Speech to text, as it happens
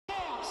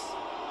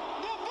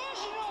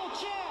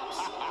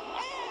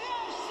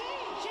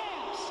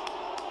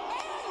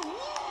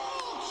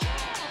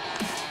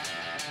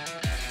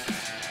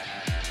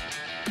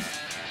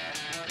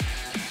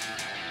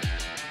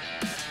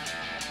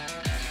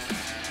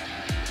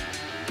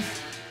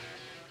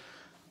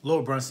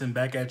Lil Brunson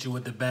back at you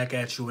with the back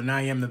at you, and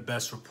I am the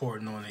best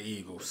reporting on the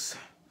Eagles.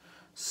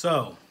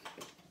 So,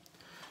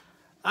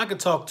 I could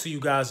talk to you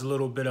guys a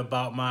little bit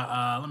about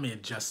my, let me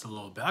adjust a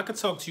little bit. I could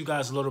talk to you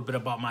guys a little bit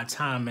about my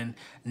time in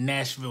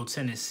Nashville,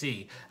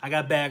 Tennessee. I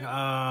got back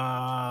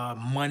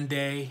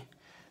Monday.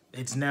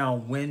 It's now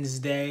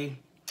Wednesday.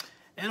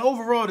 And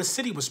overall, the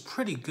city was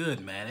pretty good,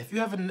 man. If you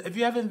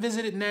haven't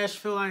visited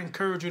Nashville, I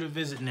encourage you to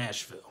visit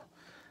Nashville.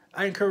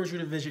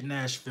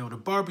 The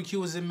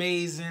barbecue is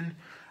amazing.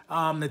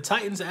 The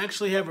Titans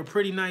actually have a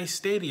pretty nice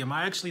stadium.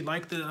 I actually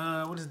like the,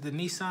 the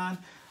Nissan?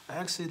 I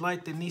actually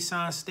like the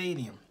Nissan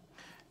Stadium.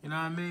 You know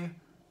what I mean?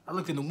 I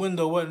looked in the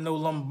window, wasn't no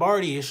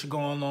Lombardi-ish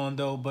going on,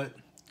 though, but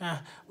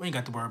we ain't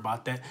got to worry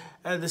about that.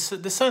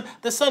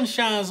 The sun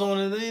shines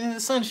on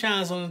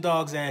the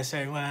dog's ass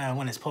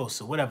when it's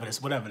posted, whatever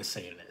the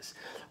saying is.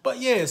 But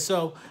yeah,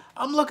 so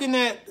I'm looking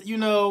at,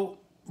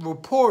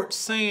 reports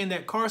saying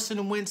that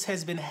Carson Wentz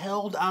has been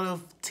held out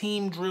of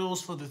team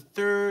drills for the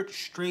third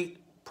straight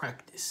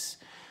practice.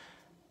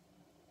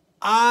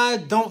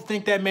 I don't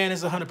think that man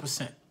is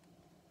 100%.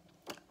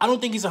 I don't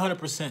think he's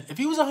 100%. If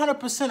he was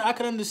 100%, I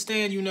could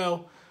understand,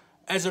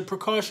 as a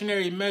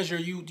precautionary measure,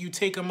 you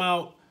take him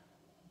out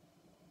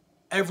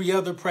every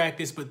other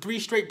practice. But 3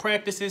 straight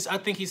practices, I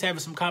think he's having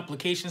some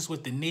complications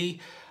with the knee.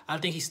 I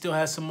think he still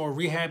has some more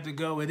rehab to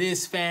go. It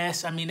is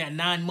fast. I mean, that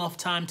 9-month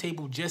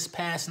timetable just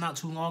passed not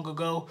too long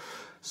ago.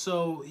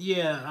 So,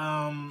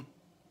 yeah,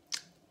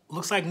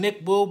 looks like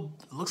Nick got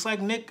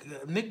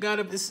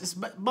it. It's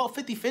about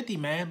 50-50,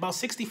 man. About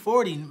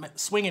 60-40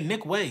 swinging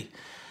Nick way.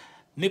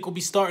 Nick will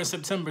be starting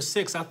September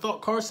 6th. I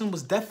thought Carson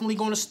was definitely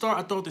going to start.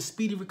 I thought the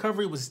speedy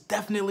recovery was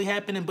definitely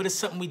happening, but it's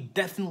something we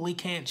definitely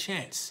can't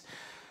chance.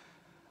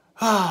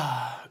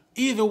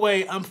 Either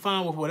way, I'm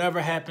fine with whatever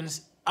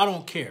happens. I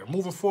don't care.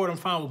 Moving forward, I'm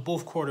fine with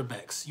both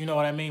quarterbacks. You know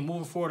what I mean?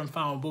 Moving forward, I'm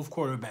fine with both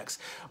quarterbacks.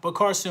 But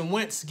Carson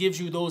Wentz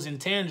gives you those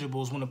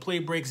intangibles. When the play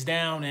breaks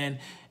down and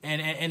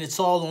it's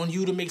all on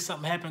you to make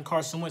something happen,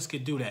 Carson Wentz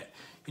could do that.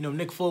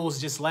 Nick Foles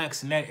just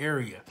lacks in that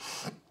area.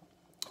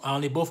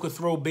 They both could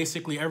throw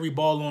basically every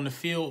ball on the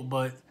field,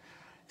 but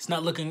it's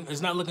not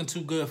looking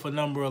too good for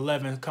number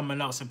 11 coming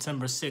out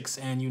September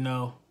 6th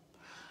and,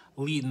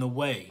 leading the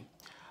way.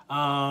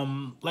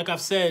 Like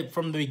I've said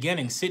from the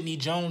beginning, Sidney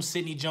Jones.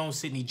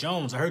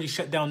 I heard he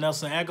shut down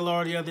Nelson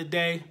Aguilar the other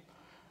day.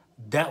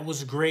 That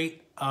was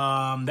great.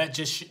 That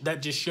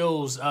just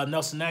shows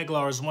Nelson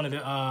Aguilar is one of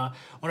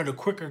the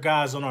quicker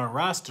guys on our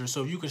roster.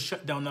 So if you can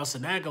shut down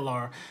Nelson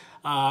Aguilar,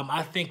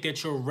 I think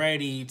that you're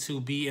ready to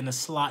be in the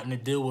slot and to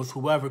deal with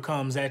whoever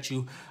comes at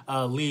you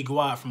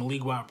league-wide from a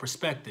league-wide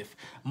perspective.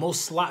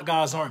 Most slot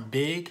guys aren't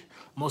big.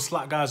 Most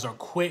slot guys are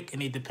quick,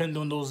 and they depend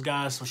on those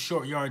guys for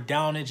short yard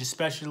downage,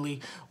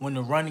 especially when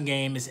the running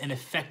game is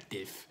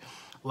ineffective.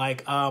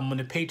 Like when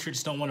the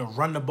Patriots don't want to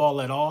run the ball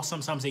at all,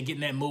 sometimes they get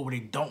in that mode where they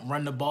don't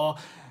run the ball.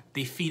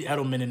 They feed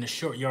Edelman in the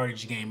short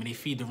yardage game, and they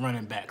feed the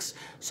running backs.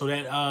 So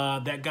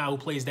that guy who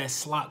plays that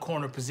slot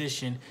corner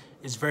position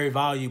is very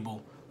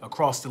valuable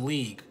across the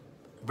league.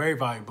 Very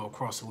valuable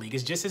across the league.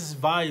 It's just as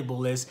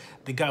valuable as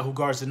the guy who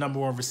guards the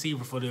 #1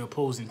 receiver for the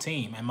opposing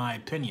team, in my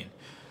opinion.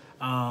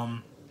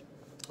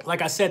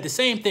 Like I said, the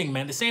same thing,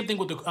 man. The same thing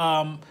with the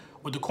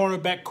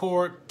cornerback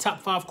core. Top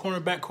 5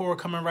 cornerback core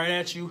coming right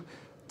at you.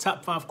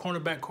 Top 5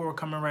 cornerback core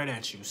coming right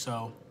at you.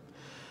 So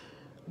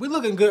we're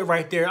looking good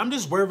right there. I'm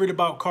just worried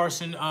about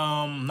Carson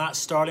not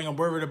starting. I'm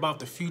worried about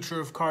the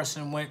future of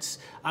Carson Wentz.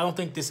 I don't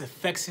think this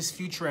affects his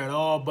future at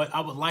all, but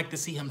I would like to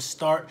see him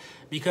start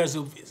because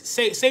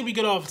say we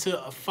get off to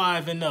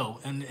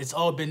 5-0 and it's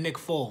all been Nick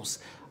Foles.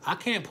 I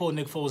can't pull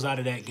Nick Foles out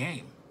of that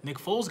game. Nick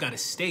Foles got to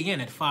stay in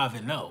at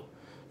 5-0.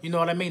 You know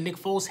what I mean? Nick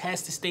Foles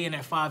has to stay in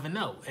at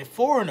 5-0. At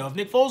 4-0, if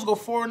Nick Foles go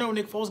 4-0,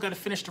 Nick Foles got to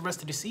finish the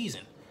rest of the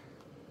season.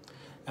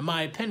 In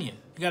my opinion,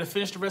 you got to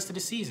finish the rest of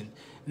the season.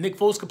 Nick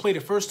Foles could play the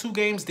first 2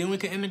 games, then we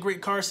can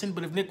integrate Carson.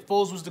 But if Nick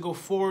Foles was to go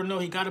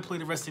 4-0, he got to play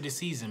the rest of the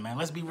season, man.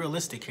 Let's be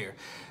realistic here.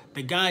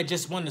 The guy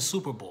just won the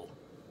Super Bowl.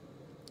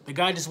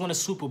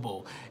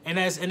 And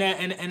as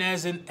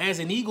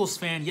an Eagles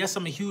fan, yes,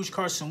 I'm a huge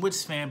Carson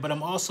Wentz fan, but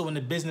I'm also in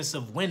the business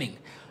of winning.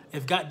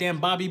 If goddamn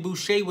Bobby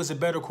Boucher was a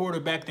better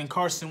quarterback than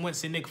Carson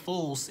Wentz and Nick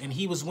Foles, and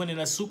he was winning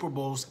us Super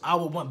Bowls, I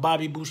would want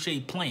Bobby Boucher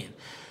playing.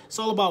 It's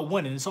all about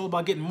winning. It's all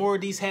about getting more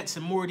of these hats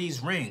and more of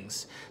these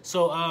rings.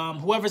 So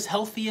whoever's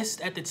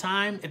healthiest at the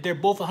time, if they're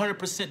both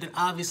 100%, then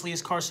obviously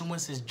it's Carson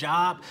Wentz's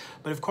job.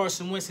 But if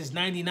Carson Wentz is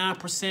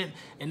 99%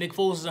 and Nick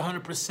Foles is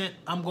 100%,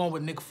 I'm going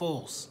with Nick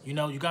Foles. You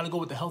got to go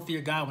with the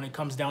healthier guy when it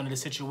comes down to the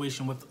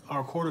situation with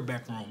our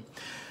quarterback room.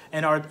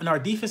 And our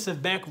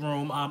defensive back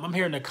room, I'm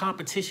hearing the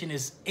competition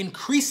is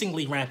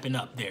increasingly ramping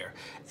up there,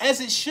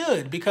 as it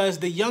should, because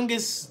the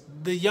youngest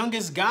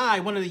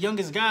guy, one of the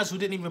youngest guys who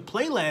didn't even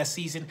play last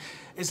season,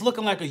 is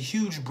looking like a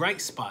huge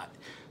bright spot.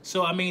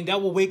 So I mean,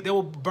 that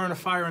will burn a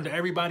fire under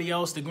everybody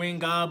else. The Green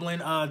Goblin,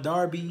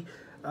 Darby,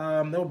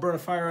 they'll burn a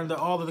fire under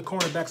all of the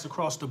cornerbacks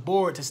across the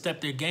board to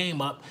step their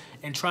game up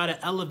and try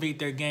to elevate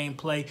their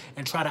gameplay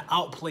and try to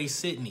outplay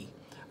Sidney.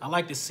 I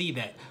like to see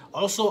that.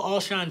 Also,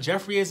 Alshon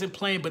Jeffrey isn't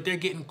playing, but they're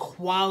getting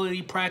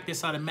quality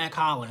practice out of Mac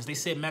Hollins. They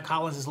said Mac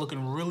Hollins is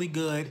looking really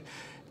good,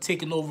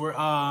 taking over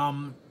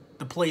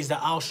the plays that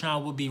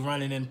Alshon would be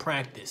running in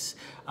practice.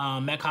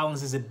 Mac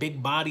Hollins is a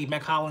big body.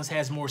 Mac Hollins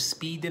has more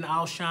speed than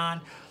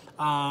Alshon.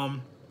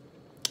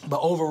 But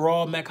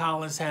overall, Mac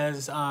Hollins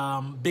has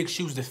big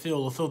shoes to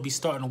fill if he'll be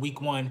starting week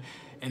 1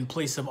 in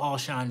place of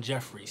Alshon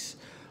Jeffries.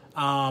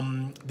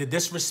 The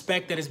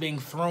disrespect that is being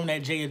thrown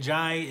at Jay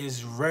Ajayi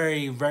is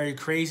very, very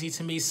crazy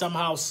to me.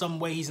 Somehow, some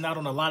way, he's not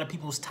on a lot of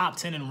people's top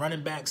 10 in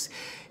running backs.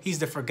 He's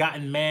the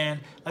forgotten man.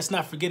 Let's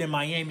not forget in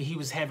Miami, he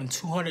was having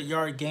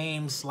 200-yard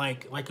games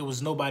like it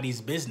was nobody's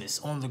business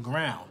on the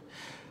ground.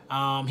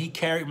 He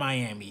carried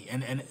Miami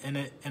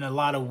in a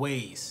lot of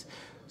ways.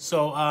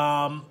 So,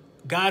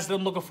 guys that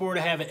I'm looking forward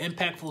to have an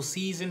impactful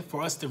season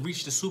for us to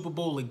reach the Super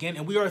Bowl again,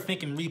 and we are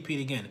thinking repeat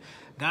again.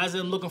 Guys that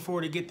I'm looking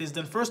forward to get this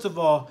done. First of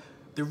all,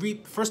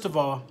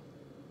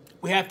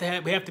 we have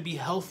to be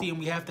healthy, and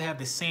we have to have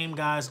the same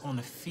guys on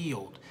the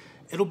field.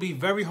 It'll be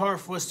very hard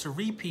for us to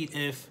repeat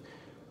if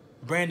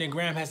Brandon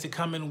Graham has to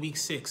come in week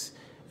 6,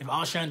 if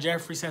Alshon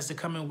Jeffries has to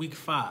come in week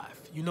 5.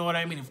 You know what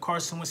I mean? If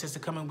Carson Wentz has to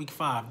come in week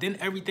 5, then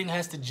everything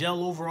has to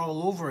gel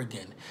all over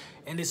again.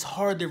 And it's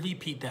hard to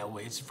repeat that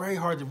way. It's very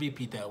hard to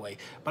repeat that way.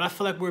 But I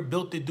feel like we're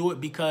built to do it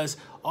because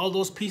all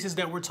those pieces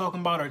that we're talking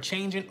about are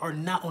changing are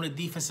not on the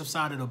defensive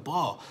side of the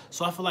ball.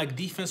 So I feel like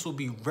defense will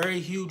be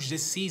very huge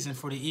this season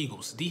for the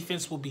Eagles.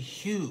 Defense will be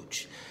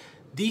huge.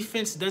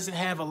 Defense doesn't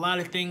have a lot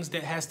of things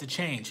that has to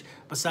change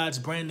besides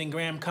Brandon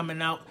Graham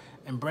coming out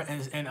and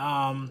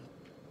Brandon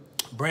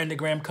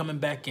Graham coming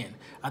back in.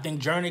 I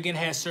think Jernigan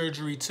has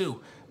surgery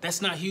too.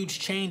 That's not huge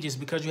changes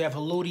because you have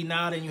Haloti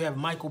Ngata and you have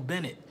Michael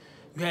Bennett.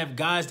 You have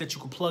guys that you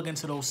can plug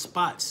into those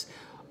spots.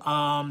 The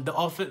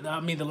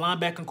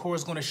linebacking core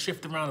is going to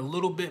shift around a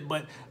little bit,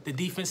 but the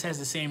defense has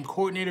the same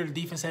coordinator. The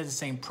defense has the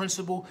same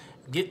principle.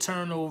 Get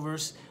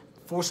turnovers,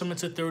 force them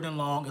into 3rd and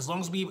long. As long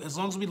as we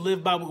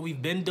live by what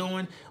we've been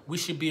doing, we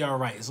should be all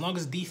right. As long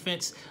as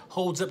defense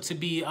holds up to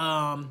be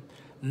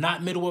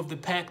not middle of the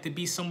pack, to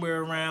be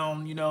somewhere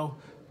around, you know,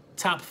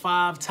 top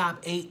 5,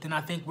 top 8, then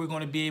I think we're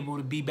going to be able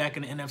to be back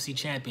in the NFC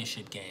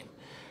Championship game.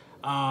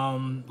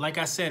 Like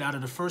I said, out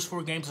of the first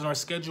 4 games on our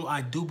schedule,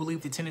 I do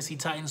believe the Tennessee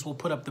Titans will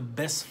put up the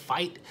best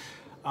fight.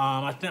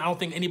 I don't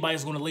think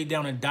anybody's going to lay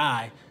down and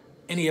die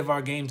any of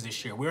our games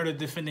this year. We're the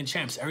defending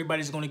champs.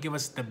 Everybody's going to give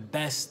us the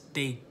best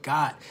they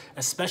got,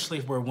 especially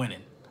if we're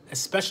winning.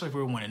 Especially if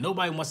we're winning.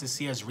 Nobody wants to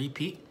see us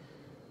repeat.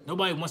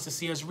 Nobody wants to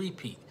see us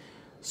repeat.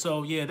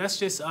 So, yeah, that's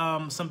just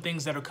some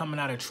things that are coming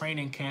out of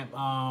training camp.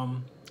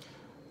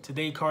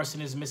 Today,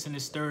 Carson is missing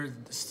his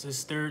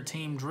third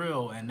team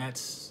drill, and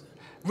that's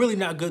really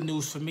not good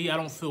news for me. I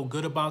don't feel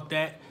good about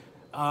that.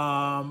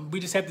 We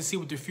just have to see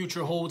what the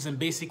future holds and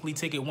basically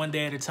take it one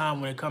day at a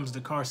time when it comes to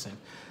Carson.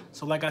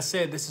 So like I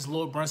said, this is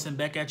Lord Brunson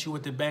back at you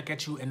with the back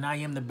at you, and I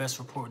am the best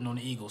reporting on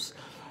the Eagles.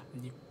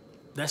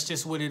 That's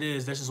just what it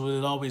is. That's just what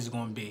it always is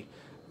going to be.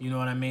 You know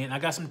what I mean? I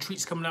got some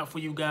treats coming out for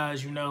you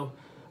guys, you know.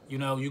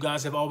 You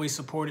guys have always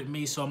supported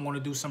me, so I'm going to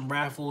do some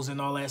raffles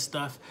and all that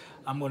stuff.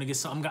 I'm going to get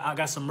some. I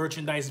got some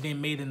merchandise being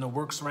made in the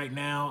works right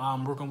now.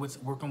 I'm working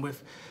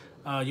with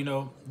you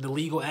know, the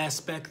legal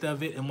aspect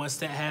of it, and once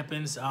that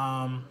happens,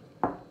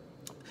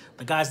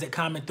 the guys that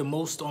comment the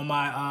most on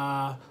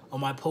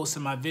my posts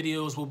and my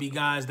videos will be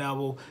guys that I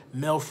will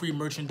mail free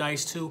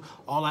merchandise to.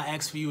 All I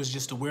ask for you is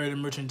just to wear the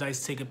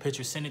merchandise, take a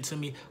picture, send it to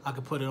me. I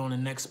can put it on the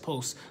next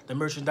post. The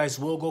merchandise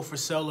will go for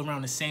sale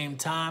around the same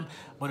time,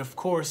 but of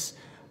course,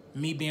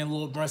 me being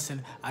Lord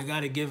Brunson, I got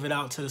to give it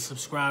out to the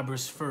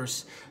subscribers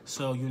first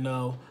so, you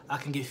know, I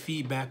can get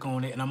feedback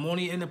on it. And I'm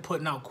only into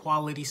putting out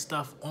quality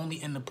stuff,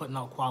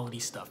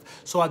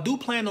 So I do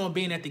plan on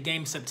being at the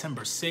game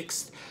September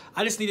 6th.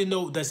 I just need to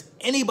know, does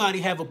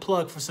anybody have a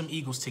plug for some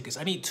Eagles tickets?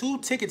 I need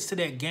 2 tickets to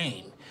that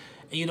game.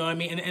 You know what I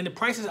mean? And the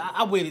prices,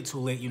 I waited too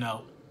late, you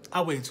know.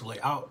 I waited too late.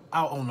 I'll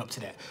own up to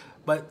that.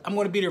 But I'm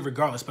going to be there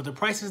regardless. But the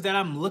prices that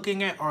I'm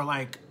looking at are,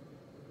 like,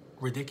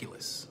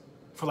 ridiculous.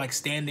 For like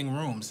standing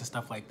rooms and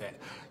stuff like that.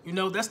 You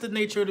know, that's the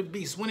nature of the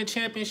beast. Win a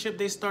championship,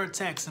 they start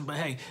taxing. But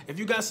hey, if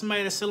you got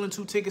somebody that's selling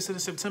 2 tickets to the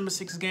September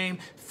 6th game,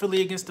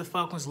 Philly against the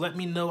Falcons, let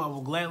me know. I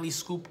will gladly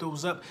scoop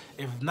those up.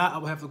 If not, I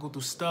will have to go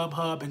through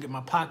StubHub and get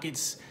my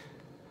pockets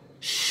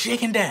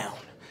shaken down.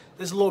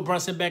 This is Lord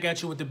Brunson back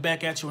at you with the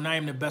back at you, and I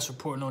am the best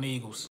reporting on the Eagles.